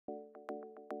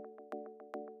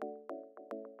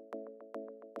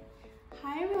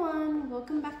Hi everyone,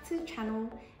 welcome back to the channel.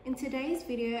 In today's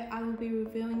video, I will be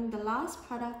reviewing the last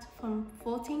product from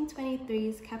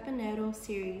 1423's Companero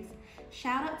series.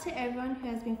 Shout out to everyone who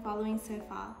has been following so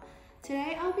far.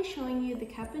 Today I'll be showing you the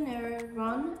Companero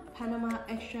RUM Panama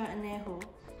Extra Anejo.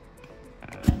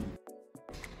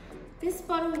 This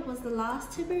bottle was the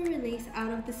last to be released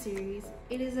out of the series.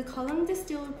 It is a column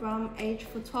distilled rum aged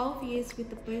for 12 years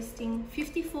with a boasting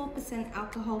 54%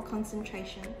 alcohol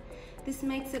concentration. This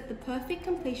makes it the perfect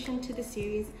completion to the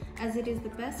series as it is the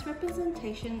best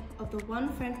representation of the one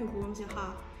friend who warms your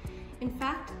heart. In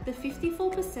fact, the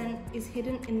 54% is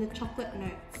hidden in the chocolate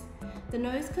notes. The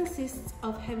nose consists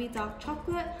of heavy dark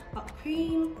chocolate, but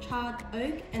cream, charred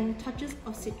oak, and touches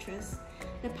of citrus.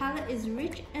 The palate is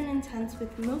rich and intense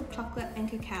with milk chocolate and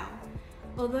cacao.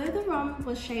 Although the rum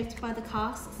was shaped by the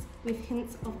casks with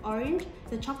hints of orange,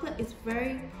 the chocolate is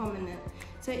very prominent.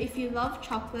 So if you love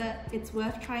chocolate, it's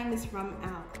worth trying this rum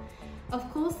out. Of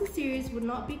course, the series would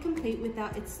not be complete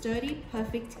without its sturdy,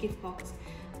 perfect gift box,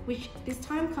 which this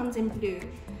time comes in blue.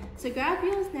 So grab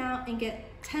yours now and get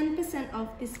 10%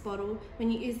 off this bottle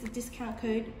when you use the discount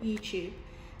code YouTube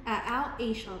at our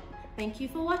eShop. Thank you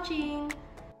for watching.